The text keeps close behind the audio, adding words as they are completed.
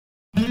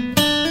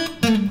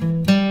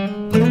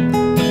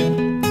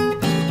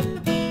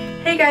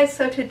guys,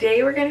 so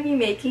today we're going to be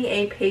making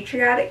a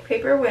patriotic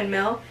paper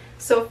windmill.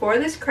 So for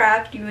this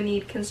craft you will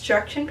need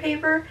construction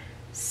paper,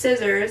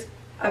 scissors,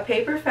 a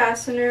paper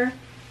fastener,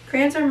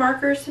 crayons or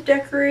markers to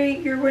decorate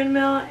your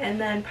windmill, and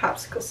then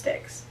popsicle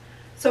sticks.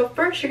 So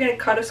first you're going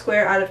to cut a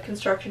square out of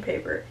construction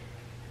paper.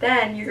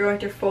 Then you're going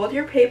to fold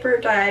your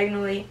paper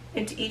diagonally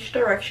into each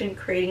direction,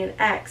 creating an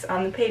X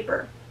on the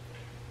paper.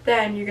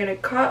 Then you're going to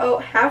cut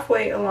out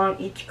halfway along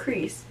each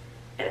crease.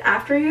 And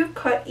after you've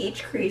cut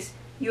each crease,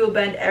 you will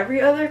bend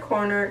every other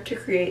corner to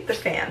create the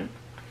fan.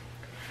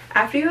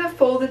 After you have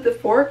folded the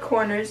four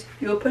corners,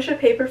 you will push a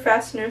paper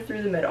fastener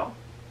through the middle.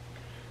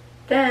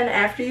 Then,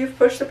 after you've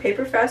pushed the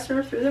paper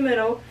fastener through the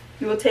middle,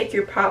 you will take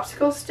your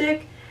popsicle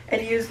stick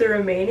and use the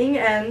remaining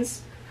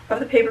ends of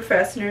the paper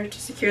fastener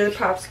to secure the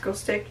popsicle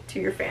stick to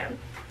your fan.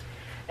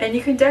 And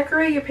you can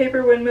decorate your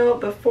paper windmill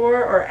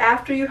before or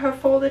after you have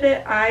folded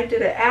it. I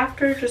did it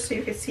after just so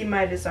you could see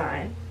my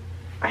design.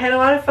 I had a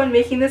lot of fun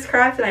making this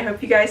craft and I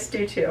hope you guys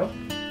do too.